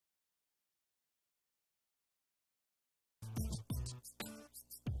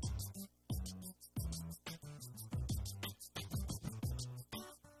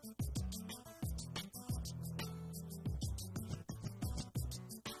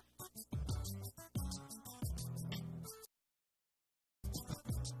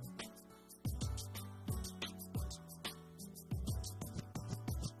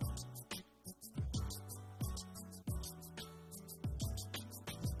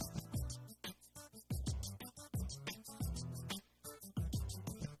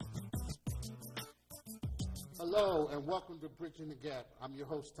Hello and welcome to Bridging the Gap. I'm your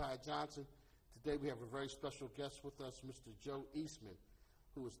host, Todd Johnson. Today we have a very special guest with us, Mr. Joe Eastman,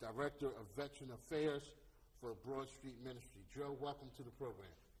 who is Director of Veteran Affairs for Broad Street Ministry. Joe, welcome to the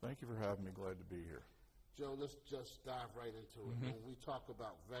program. Thank you for having me. Glad to be here. Joe, let's just dive right into it. When we talk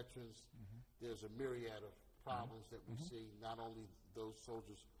about veterans, there's a myriad of problems that we see, not only those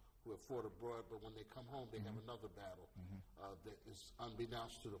soldiers who have fought abroad, but when they come home, they have another battle that is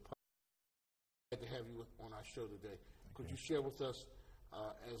unbeknownst to the public. Glad to have you on our show today. Could you share with us,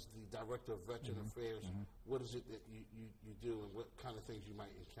 as the Director of Veteran Affairs, what is it that you do and what kind of things you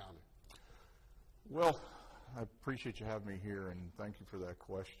might encounter? Well, I appreciate you having me here, and thank you for that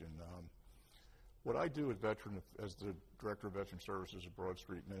question. What I do as the Director of Veteran Services at Broad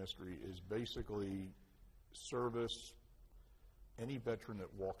Street Ministry is basically service any veteran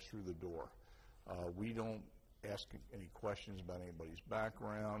that walks through the door. We don't ask any questions about anybody's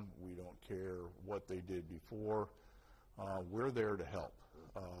background. We don't care what they did before. We're there to help.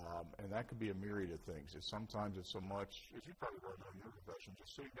 And that could be a myriad of things. Sometimes it's so much, as you probably well know in your profession,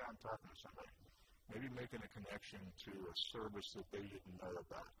 just sitting down and talking to somebody, maybe making a connection to a service that they didn't know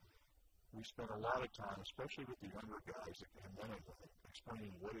about. We spend a lot of time, especially with the younger guys and men and women,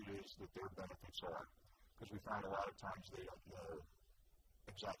 explaining what it is that their benefits are, because we find a lot of times they don't know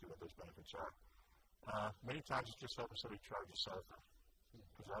exactly what those benefits are. Many times it's just helping somebody charge a cell phone,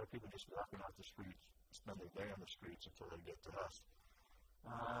 because a lot of people just walking off the streets, spend their day on the streets until they get to us.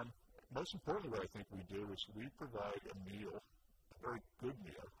 Most importantly, what I think we do is we provide a meal, a very good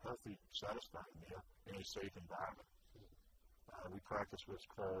meal, healthy, satisfying meal, in a safe environment. We practice what's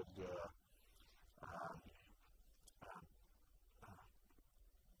called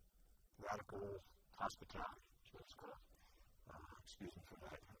radical hospitality. That's what it's called. Excuse me for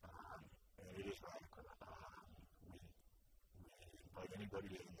that. And it is radical. We invite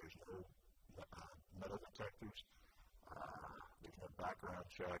anybody in. There's no metal detectors. There's no background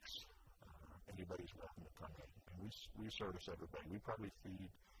checks. Anybody's welcome to come in. And we service everybody. We probably feed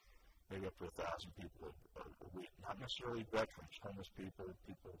maybe up to 1,000 people a week. Not necessarily veterans, homeless people,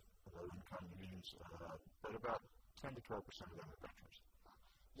 people low income means, but about 10 to 12% of them are veterans.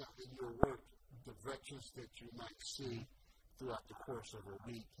 Now, in your work, the veterans that you might see throughout the course of a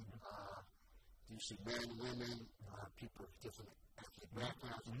week, do you see men, women, people with different ethnic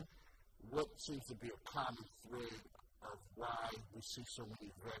backgrounds? What seems to be a common thread of why we see so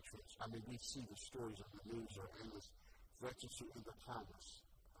many veterans? I mean, we see the stories on the news are endless. Veterans who end up homeless.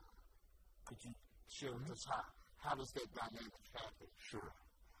 Could you share with us how does that dynamic happen? Sure.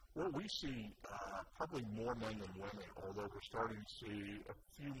 Well, we see probably more men than women, although we're starting to see a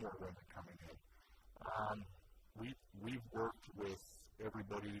few more women coming in. We've worked with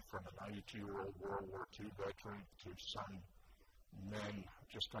everybody from a 92-year-old World War II veteran to some men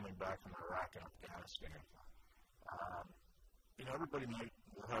just coming back from Iraq and Afghanistan. Everybody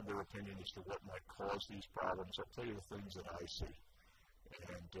will have their opinion as to what might cause these problems. I'll tell you the things that I see.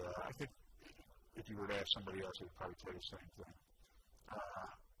 And I think if you were to ask somebody else, they would probably tell you the same thing.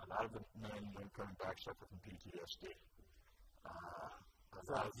 A lot of the men, when coming back, suffer from PTSD.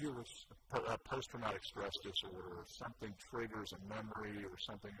 A lot of post-traumatic stress disorder, something triggers a memory or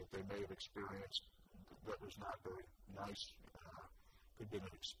something that they may have experienced that was not very nice. Could have been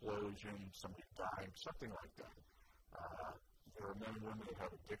an explosion, somebody dying, something like that. There are men and women that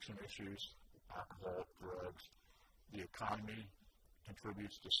have addiction issues, alcohol, drugs. The economy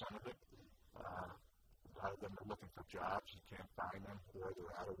contributes to some of it. A lot of them are looking for jobs. You can't find them, or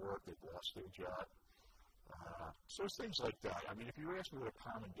they're out of work. They've lost their job. So it's things like that. I mean, if you ask me what a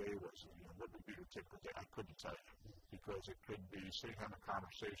common day was, what would be your typical day, I couldn't tell you, because it could be sitting having a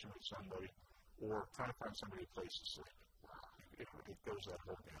conversation with somebody or trying to find somebody a place to sleep. It goes that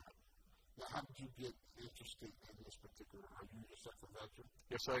whole gamut. Now, how did you get interested in this particular? Are you yourself a veteran?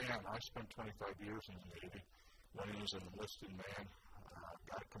 Yes, I am. I spent 25 years in the Navy. Went in as an enlisted man,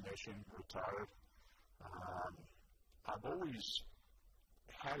 got a commission, retired. I've always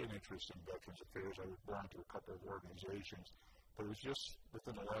had an interest in Veterans Affairs. I was born to a couple of organizations, but it was just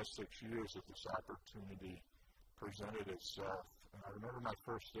within the last 6 years that this opportunity presented itself. And I remember my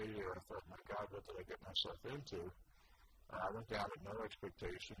first day there, I thought, my God, what did I get myself into? I went down with no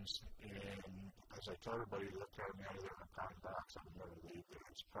expectations, and as I told everybody, look at me out of there in a pine box, I would never leave there.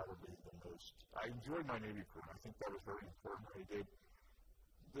 It's probably the most, I enjoyed my Navy career. I think that was very important what I did.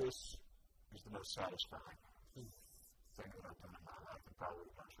 This is the most satisfying thing that I've done in my life, and probably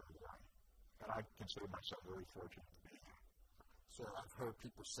the most rewarding. And I consider myself very fortunate to be here. So I've heard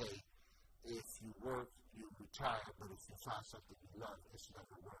people say, if you work, you retire, but if you find something you love, it's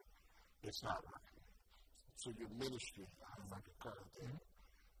never work. It's not work. So your ministry, if I could call it that,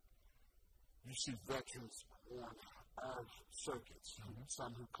 you see veterans on all circuits,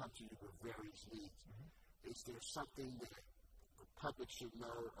 some who come to you with various needs. Is there something that the public should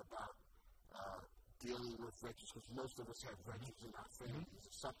know about dealing with veterans? Because most of us have veterans in our families. Is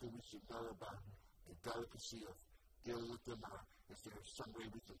there something we should know about the delicacy of dealing with them, or is there some way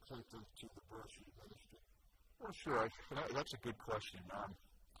we can point them to the Broad Street Ministry? Well, sure. That's a good question.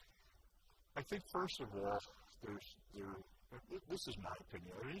 I think, first of all, this is my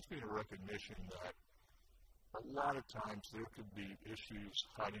opinion. There needs to be a recognition that a lot of times there could be issues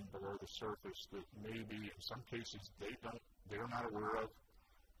hiding below the surface that maybe in some cases they're not aware of,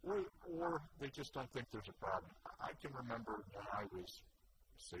 or they just don't think there's a problem. I can remember when I was,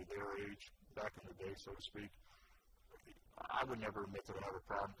 say, their age, back in the day, so to speak, I would never admit that I had a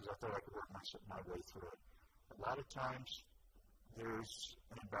problem because I thought I could work my way through it. A lot of times there's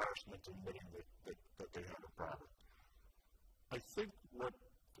an embarrassment in admitting that they have a problem. I think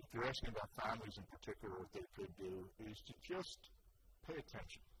if you're asking about families in particular, what they could do is to just pay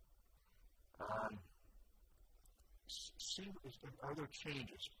attention. See, are there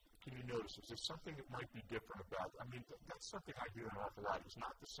changes? Can you notice? Is there something that might be different about it? I mean, that's something I hear an awful lot. He's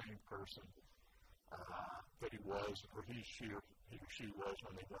not the same person that he was, or he or she was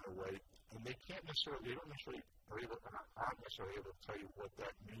when they went away. And they aren't necessarily able to tell you what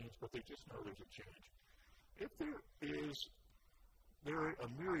that means, but they just know there's a change. If there are a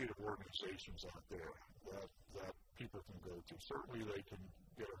myriad of organizations out there that people can go to. Certainly they can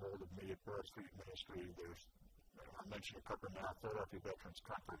get a hold of me at Broad Street Ministry. I mentioned a couple now, Philadelphia Veterans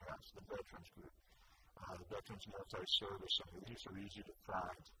Comfort House, the Veterans Group, the Veterans Multi-Service Center. These are easy to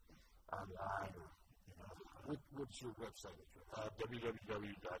find online. What's your website address?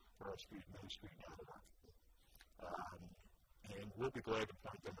 www.broadstreetministry.org. And we'll be glad to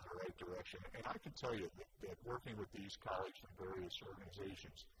point them in the right direction. And I can tell you that working with these colleagues from various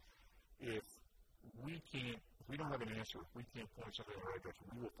organizations, if we don't have an answer, if we can't point somebody in the right direction,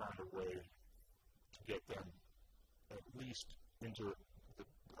 we will find a way to get them at least into a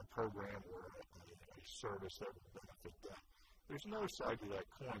program or a service that will benefit them. There's another side to that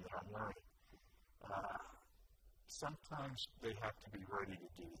coin that I'm learning. Sometimes they have to be ready to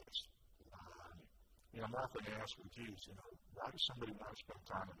do this. I'm often asked, well, geez, why does somebody want to spend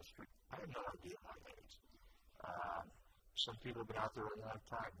time on the street? I have no idea why that is. Some people have been out there a long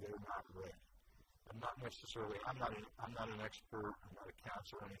time. They're not ready. I'm not an expert. I'm not a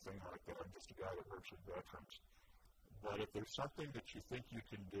counselor or anything like that. I'm just a guy that works with veterans. But if there's something that you think you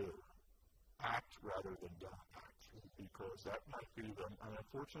can do, act rather than don't act. Because that might be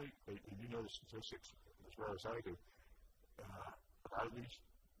unfortunately, and you know the statistics as well as I do, a lot of these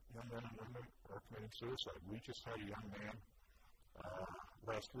young men and women are committing suicide. We just had a young man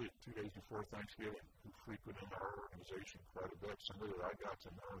last week, 2 days before Thanksgiving, who frequented our organization quite a bit, somebody that I got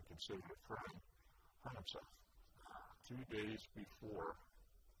to know and considered a friend, hung himself 2 days before.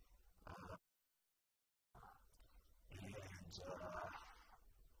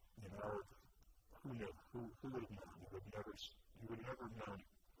 Who knew? Who would have known? You would never have known.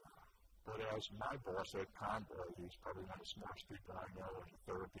 But as my boss at Convoy, who's probably one of the smartest people I know in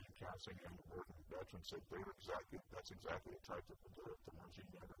therapy and counseling and working with veterans, said that's exactly the type that will do it, the ones you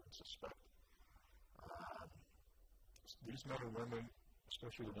never would suspect. These men and women,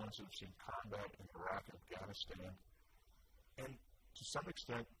 especially the ones that have seen combat in Iraq and Afghanistan, and to some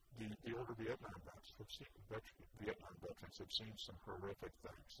extent, the older Vietnam veterans have seen some horrific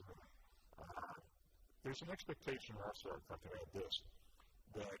things. There's an expectation also, if I can add this,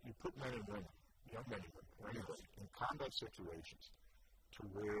 that you put men and women, young men and women, or anybody, in combat situations to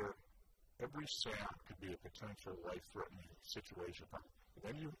where every sound could be a potential life-threatening situation. And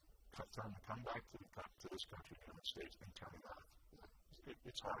then you tell them to come back to this country, the United States, and turn it off.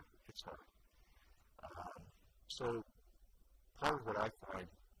 It's hard. It's hard. So part of what I find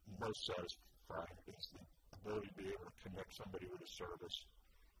most satisfying is the ability to be able to connect somebody with a service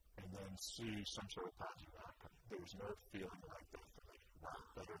and then see some sort of positive outcome. There's no feeling like that for me.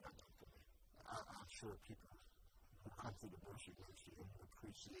 Better than that for me. I'm sure people who come through the Broad Street Ministry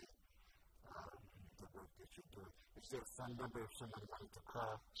appreciate the work that you're doing. Is there a phone number if someone wanted to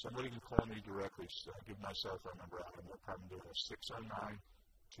call? Somebody can call me directly. So I give my cell phone number out. I have no problem doing it.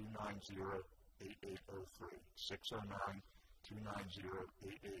 609-290-8803.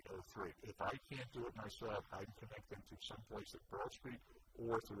 609-290-8803. If I can't do it myself, I can connect them to some place at Broad Street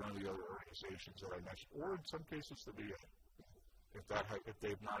or through one of the other organizations that I mentioned, or in some cases the VA, if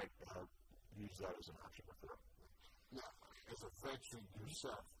they've not used that as an option before. Now, as a veteran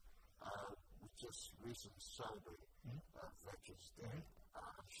yourself, we just recently celebrated Veterans Day.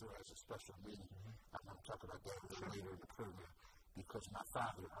 I'm sure as a special meeting, I'm going to talk about that a little later in the program, because my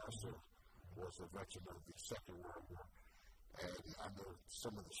father also was a veteran of the Second World War. And I know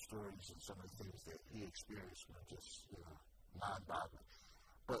some of the stories and some of the things that he experienced were just, mind-boggling.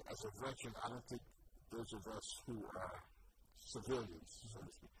 But as a veteran, I don't think those of us who are civilians, so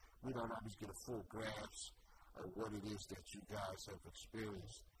to speak, we don't always get a full grasp of what it is that you guys have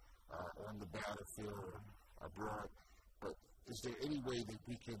experienced on the battlefield or abroad. But is there any way that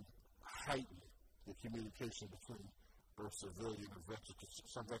we can heighten the communication between both civilian and veterans? Because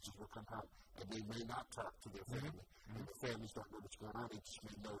some veterans will come home and they may not talk to their family, and the families don't know what's going on. They just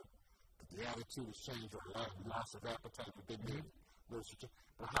may know that the attitude has changed or loss of appetite or they may know.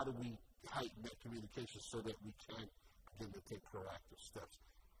 But how do we heighten that communication so that we can begin to take proactive steps?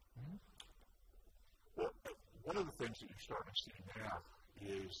 Well, one of the things that you're starting to see now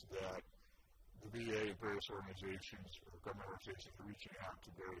is that the VA and various organizations, or government organizations, are reaching out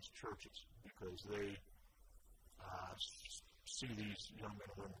to various churches because they see these young men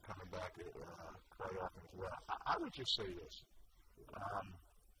and women coming back quite often as well. I would just say this.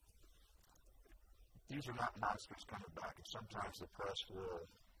 These are not monsters coming back, and sometimes the press will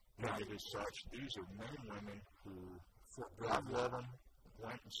paint it as such. These are men and women who, for God love them,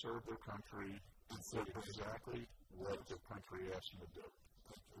 went and served their country and did exactly what their country asked them to do.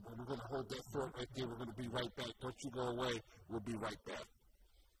 Well, we're going to hold that thought right there. We're going to be right back. Don't you go away. We'll be right back.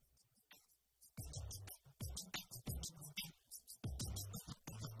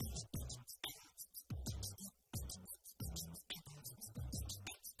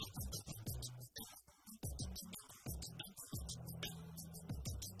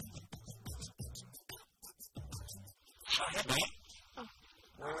 Hey, man.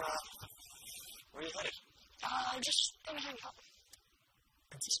 Where you headed? I'm just gonna hang out.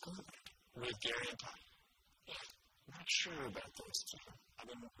 At the school with Gary and Todd. Yeah, not sure about those two. I've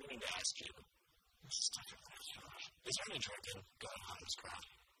been meaning to ask you. This is Is there any drinking going on in this crowd?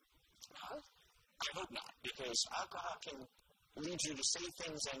 No. I hope not, because alcohol can lead you to say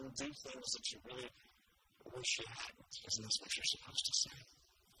things and do things that you really wish you hadn't. Isn't this what you're supposed to say?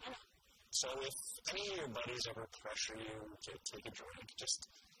 I know. So if any of your buddies ever pressure you to take a drink, just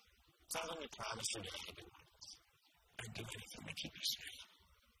tell them you promise your dad to do it. And do anything to keep you safe.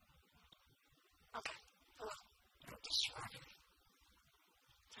 Okay. Hello. Don't disturb me.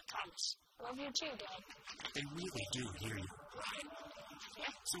 I promise. Love you too, Dad. They really do hear you, right?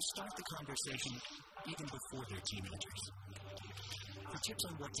 Yeah. So start the conversation even before they're teenagers. For tips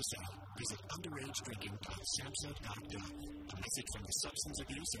on what to say, visit underagedrinking.samhsa.gov. A message from the Substance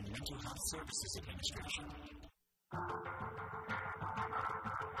Abuse and Mental Health Services Administration.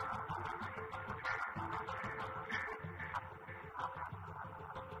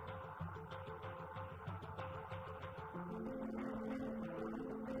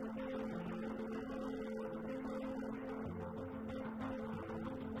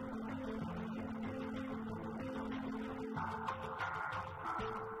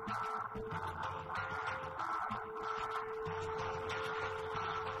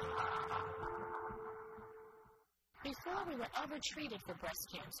 Before we were ever treated for breast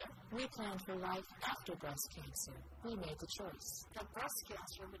cancer, we planned for life after breast cancer. We made the choice. That breast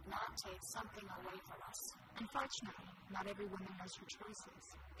cancer would not take something away from us. Unfortunately, not every woman knows her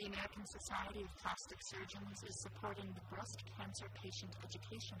choices. The American Society of Plastic Surgeons is supporting the Breast Cancer Patient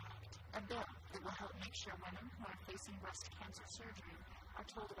Education Act, a bill that will help make sure women who are facing breast cancer surgery are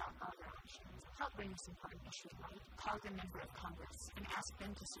told about all their options. Help bring this important issue to light. Call your member of Congress and ask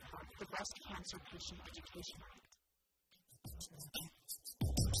them to support the Breast Cancer Patient Education Act.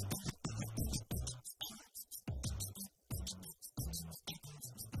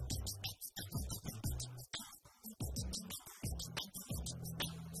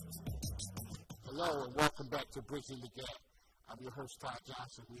 Hello and welcome back to Bridging the Gap. I'm your host, Todd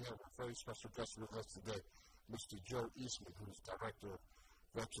Johnson. We have a very special guest with us today, Mr. Joe Eastman, who is Director of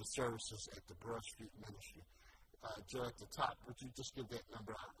Veteran Services at the Broad Street Ministry. Joe, at the top, would you just give that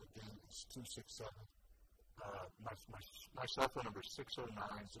number out again? It's 267. My cell phone number is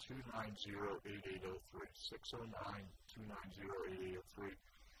 609-290-8803. 609-290-8803.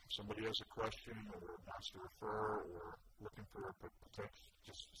 If somebody has a question or wants to refer or looking for a potential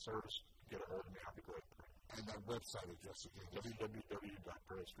service, get a hold of me. I'll be glad to. And that website address again?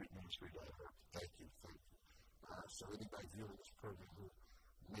 www.broadstreetministry.org. Thank you. So anybody viewing this program who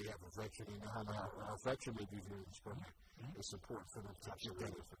may have a veteran in their home, or a veteran may be viewing this program, it's important for them to get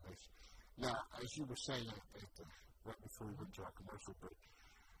that information. Now, as you were saying right before we went to our commercial break,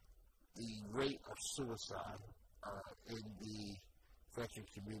 the rate of suicide in the veteran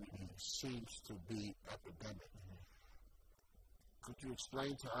community seems to be epidemic. Could you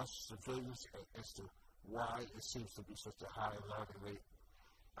explain to us civilians as to why it seems to be such a high alarming rate?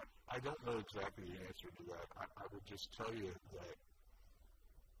 I don't know exactly the answer to that. I would just tell you that,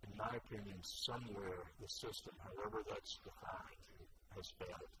 in my opinion, somewhere the system, however that's defined, has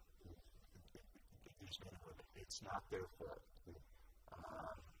failed. It's not their fault.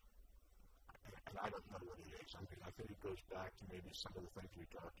 And I don't know what it is. I mean, I think it goes back to maybe some of the things we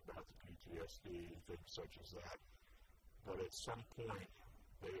talked about, the PTSD and things such as that. But at some point,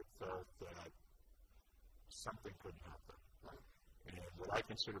 they have felt that something couldn't happen. And what I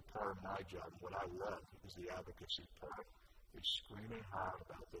consider part of my job, what I love, is the advocacy part, is screaming hard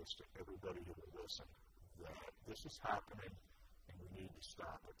about this to everybody who will listen, that this is happening and we need to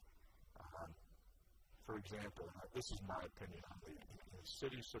stop it. For example, this is my opinion, in a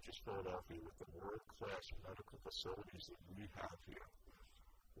city such as Philadelphia, with the world-class medical facilities that we have here,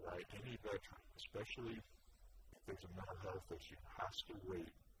 right, any veteran, especially if there's a mental health issue, has to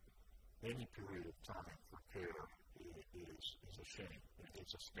wait any period of time for care is a shame.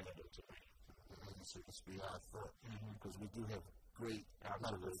 It's a scandal to me. It's beyond thought, because we do have great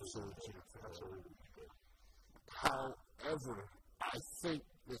medical facilities here. Absolutely. However, I think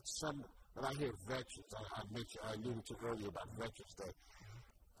that when I hear veterans, I alluded to earlier about Veterans Day,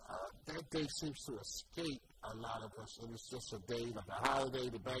 that day seems to escape a lot of us, and it's just a day, like a holiday,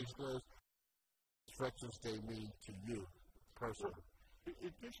 the banks closed. Veterans Day mean to you, personally?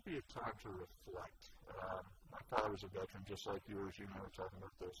 It gives me a time to reflect. My father was a veteran, just like yours. You and I were talking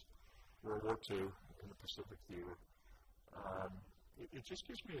about this. World War II in the Pacific Theater. It just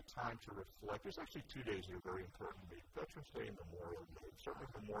gives me a time to reflect. There's actually 2 days that are very important to me. Veterans Day and Memorial Day. Certainly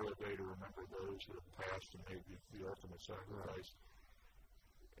Memorial Day to remember those who have passed and made the ultimate sacrifice.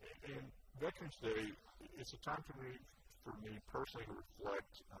 And Veterans Day, it's a time for me personally to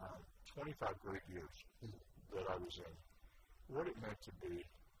reflect 25 great years that I was in. What it meant to be.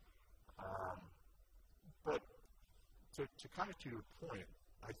 But to kind of to your point,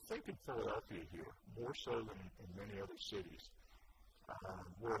 I think in Philadelphia here, more so than in many other cities,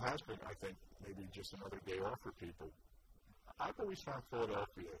 where it has been, I think, maybe just another day off for people, I've always found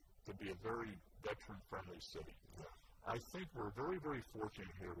Philadelphia to be a very veteran-friendly city. I think we're very, very fortunate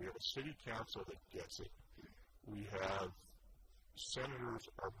here. We have a city council that gets it. We have senators,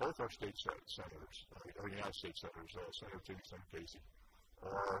 both our state senators, our United States senators, Senator Tinney, Senator Casey,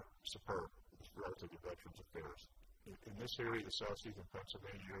 are superb relative to Veterans Affairs. In this area, the southeastern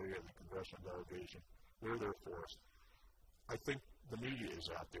Pennsylvania area, the congressional delegation, they're there for us. I think the media is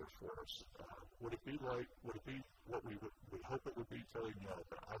out there for us. Would it be what we would hope it would be? Tell you no,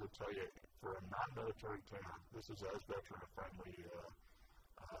 but I would tell you, for a non-military town, this is as veteran-friendly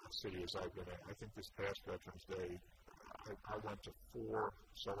city as I've been in. I think this past Veterans Day, I went to 4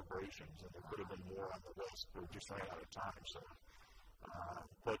 celebrations, and there could have been more on the list. We just ran out of time. So,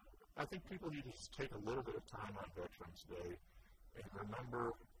 but I think people need to take a little bit of time on Veterans Day and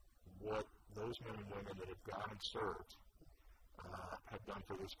remember what those men and women that have gone and served have done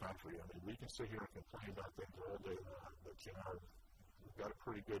for this country. I mean, we can sit here and complain about things all day long, but, we've got it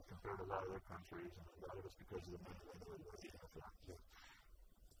pretty good compared to a lot of other countries, and a lot of it's because of the men and women that wear the uniform.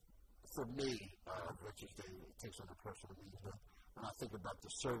 For me, Veterans Day takes on a personal meaning, but when I think about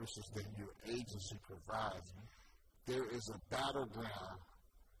the services that your agency provides, there is a battleground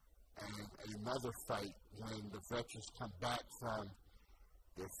and another fight when the veterans come back from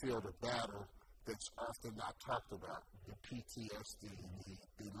their field of battle that's often not talked about. The PTSD,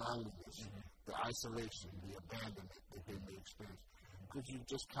 the loneliness, the isolation, the abandonment that they may experience. Could you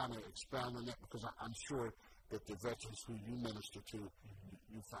just kind of expound on that? Because I'm sure that the veterans who you minister to,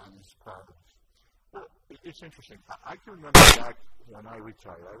 you find these problems. Well, it's interesting. I can remember back when I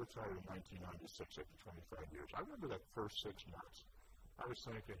retired. I retired in 1996 after 25 years. I remember that first 6 months. I was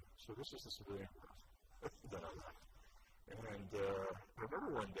thinking, so this is the civilian world that I left. And I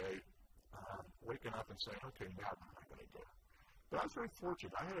remember one day waking up and saying, okay, now what am I going to do? But I was very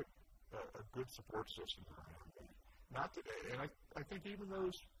fortunate. I had a good support system around me. Not today. And I think even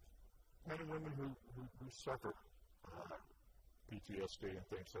those men and women who suffer PTSD and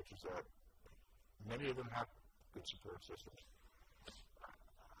things such as that, many of them have good support systems.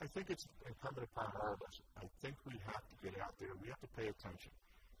 I think it's incumbent upon all of us. I think we have to get out there. We have to pay attention.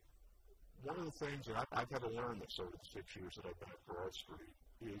 One of the things, and I've had to learn this over the 6 years that I've been at Broad Street,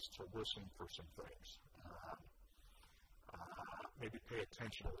 is to listen for some things. Maybe pay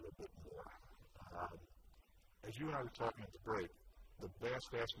attention a little bit more. As you and I were talking at the break, the vast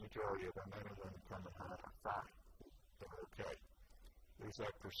majority of our men and women coming home are fine. They're okay. There's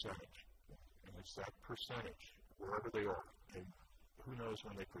that percentage. And it's that percentage, wherever they are, and who knows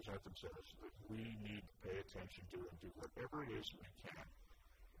when they present themselves, that we need to pay attention to and do whatever it is we can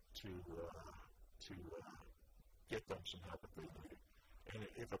to get them some help if they need it. And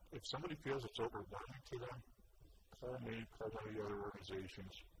if somebody feels it's overwhelming to them, call me, call one of the other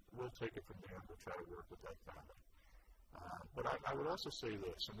organizations. We'll take it from there and we'll try to work with that family. But I would also say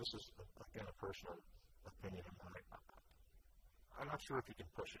this, and this is, again, a personal opinion of mine. I'm not sure if you can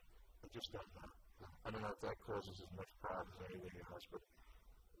push it. I just don't know. I don't know if that causes as much problems as anything else, but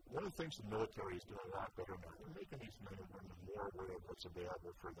one of the things the military is doing a lot better now, we're making these men and women more aware of what's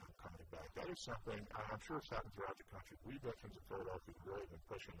available for them coming back. That is something, I'm sure it's happened throughout the country. We veterans of Philadelphia have really been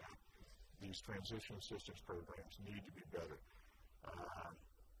pushing that. These transition assistance programs need to be better.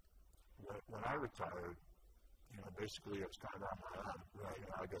 When I retired, basically it was kind of on my own. Right?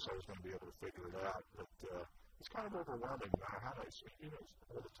 I guess I was going to be able to figure it out, but it's kind of overwhelming no matter how much,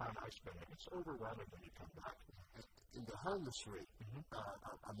 all the time I spend. It's overwhelming when you come back. In the homeless rate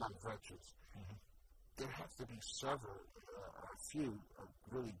among veterans, there have to be several, a few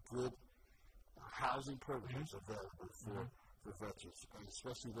really good housing programs available for veterans, and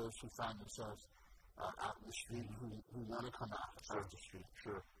especially those who find themselves out in the street who want to come out off the street.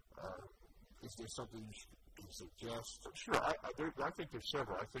 Sure. Is there something you can suggest? Sure. I think there's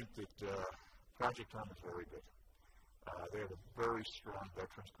several. I think that Project Home is very good. They have a very strong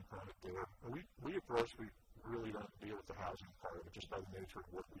veterans component there. We at Broad Street really don't deal with the housing part of it just by the nature of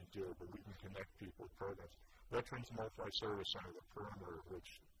what we do, but we can connect people with programs. Veterans Multi-Service Center, the perimeter,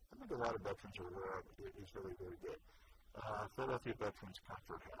 which I think a lot of veterans are aware of, is really, very good. Philadelphia Veterans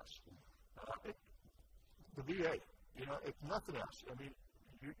Comfort House. The VA, if nothing else, I mean,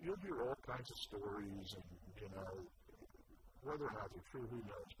 you'll hear all kinds of stories and, whether or not they're true, who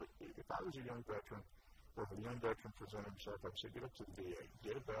knows. But if I was a young veteran, or if a young veteran presented himself, I'd say get up to the VA,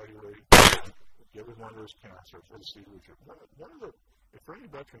 get evaluated, get with one of those counselors, let's see what you're. If for any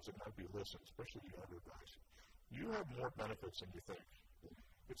veterans that might be listening, especially the younger guys, you have more benefits than you think.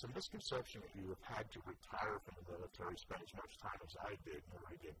 It's a misconception that you have had to retire from the military, spend as much time as I did, in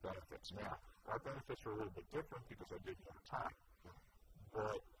order to get benefits. Now, our benefits are a little bit different because I did more time.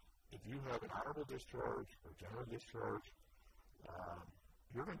 But if you have an honorable discharge or general discharge,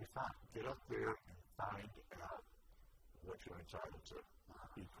 you're going to be fine. Get up there and find out what you're entitled to.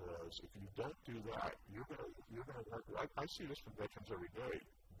 Because if you don't do that, you're going to work. I see this from veterans every day.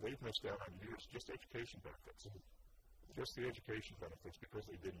 They've missed out on years, just education benefits. Just the education benefits because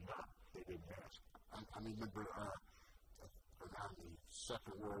they didn't know. They didn't ask. I remember around the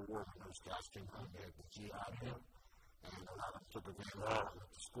Second World War when those guys came home, they had the GI Bill, and a lot of them took advantage of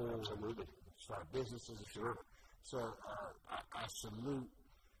it. Schools, start businesses, sure. So I salute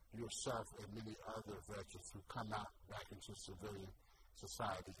yourself and many other veterans who come out back into civilian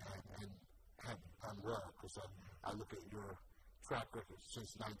society and have done well, because I look at your track record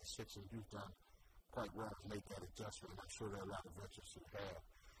since '96, and you've done quite well to make that adjustment. I'm sure there are a lot of veterans who have.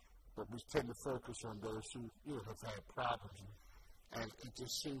 But we tend to focus on those who have had problems. And it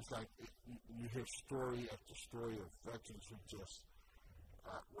just seems like you hear story after story of veterans who just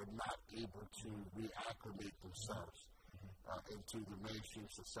were not able to reacclimate themselves into the mainstream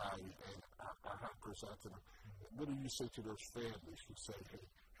society. And our heart goes out to them. What do you say to those families who say,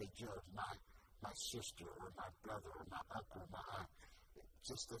 hey Judge, my sister or my brother or my uncle or my aunt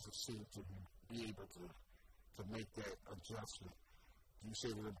just doesn't seem to be able to make that adjustment? Do you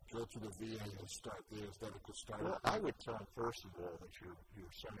say to them, go to the VA and start there? Is that a good start? Well, I would tell them, first of all, that your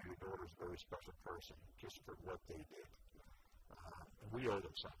son or your daughter is a very special person just for what they did. And we owe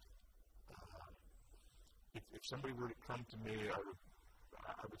them something. If somebody were to come to me,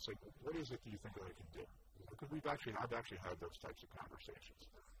 I would say, what is it that you think that I can do? Because I've actually had those types of conversations.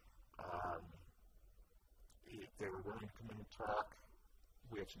 If they were willing to come in and talk,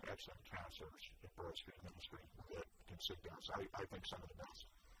 we have some excellent counselors at Broad Street Ministry that can sit down. So I think some of the best.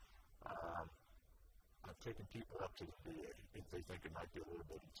 I've taken people up to the VA if they think it might be a little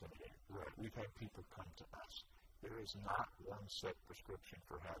bit intimidating. Right. We've had people come to us. There is not one set prescription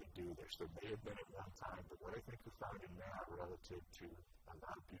for how to do this. There may have been at one time, but what I think we're finding now relative to a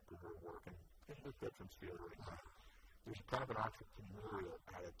lot of people who are working in the veterans field right now, there's kind of an entrepreneurial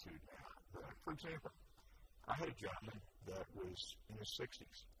attitude now. For example, I had a gentleman that was in his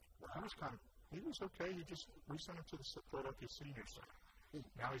 60s. He was okay. We sent him to the Philadelphia Senior Center.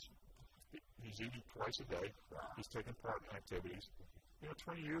 Now he's eating twice a day. He's taking part in activities.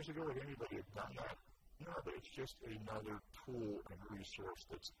 20 years ago, would anybody have done that? No, but it's just another tool and resource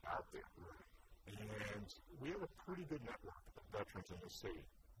that's out there. And we have a pretty good network of veterans in the city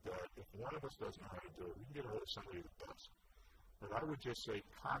that if one of us doesn't know how to do it, we can get a hold of somebody that does. But I would just say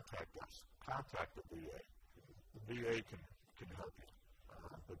contact us. Contact the VA. The VA can help you.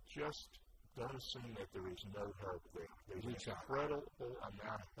 But just don't assume that there is no help there. There's an incredible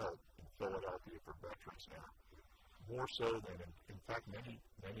amount of help in Philadelphia for veterans now. more so than, in fact, many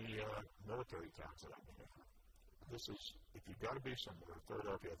military towns that I've been in. This is, if you've got to be somewhere,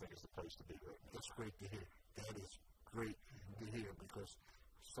 Philadelphia, I think, is the place to be right now. That's great to hear. That is great to hear because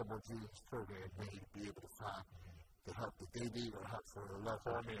someone doing this program may be able to find the help that they need or help for their loved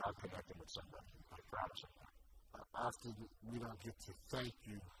one. For me, I'll connect them with somebody. I promise you. Often we don't get to thank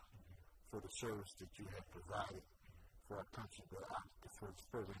you for the service that you have provided for our country, but for this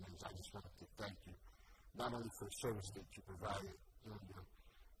program, I just wanted to thank you, not only for the service that you provided during your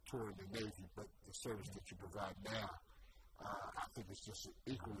tour in the Navy, but the service that you provide now. I think it's just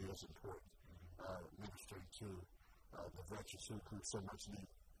equally as important, ministering to the veterans who so much need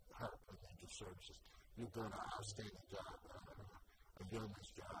help and need your services. You're doing an outstanding job, a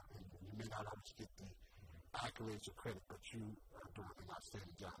yeoman's job, and you may not always get the accolades or credit, but you are doing an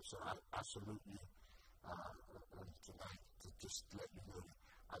outstanding job. So I salute you tonight to just let you know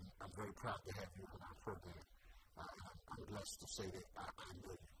that I'm very proud to have you on our program. I'm blessed to say that I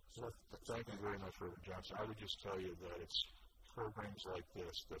know you. So thank you very much, Reverend Johnson. I would just tell you that it's programs like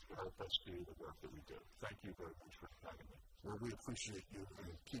this that help us do the work that we do. Thank you very much for having me. Well, we appreciate you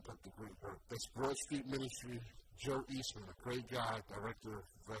and keep up the great work. That's Broad Street Ministry, Joe Eastman, a great guy, Director of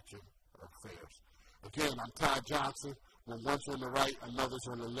Veteran Affairs. Again, I'm Todd Johnson. When one's on the right, another's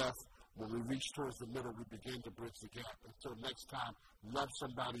on the left. When we reach towards the middle, we begin to bridge the gap. Until next time, love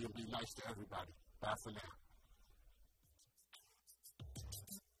somebody and be nice to everybody. Bye for now.